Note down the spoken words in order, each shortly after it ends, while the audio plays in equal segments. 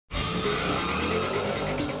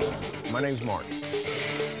My name's Mark.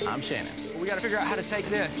 I'm Shannon. We got to figure out how to take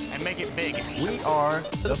this and make it big. We are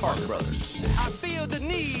the Park Brothers. I feel the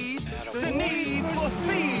need for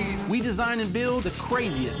speed. We design and build the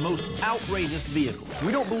craziest, most outrageous vehicles.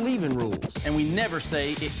 We don't believe in rules. And we never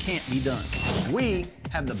say it can't be done. We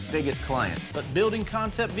have the biggest clients. But building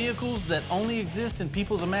concept vehicles that only exist in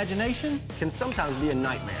people's imagination Can sometimes be a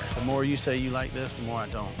nightmare. The more you say you like this, the more I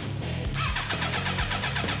don't.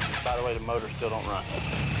 By the way, the motors still don't run.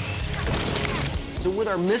 So with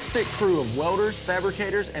our misfit crew of welders,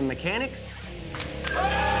 fabricators, and mechanics,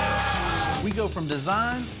 We go from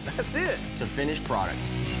design that's it, to finished product.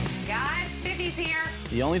 Guys, 50's here.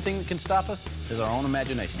 The only thing that can stop us is our own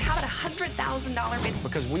imagination. How about a $100,000 bid?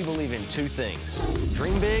 Because we believe in two things: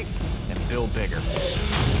 dream big and build bigger.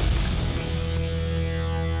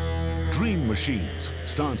 Dream Machines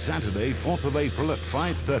starts Saturday, 4th of April at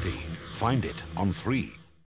 5:30. Find it on 3.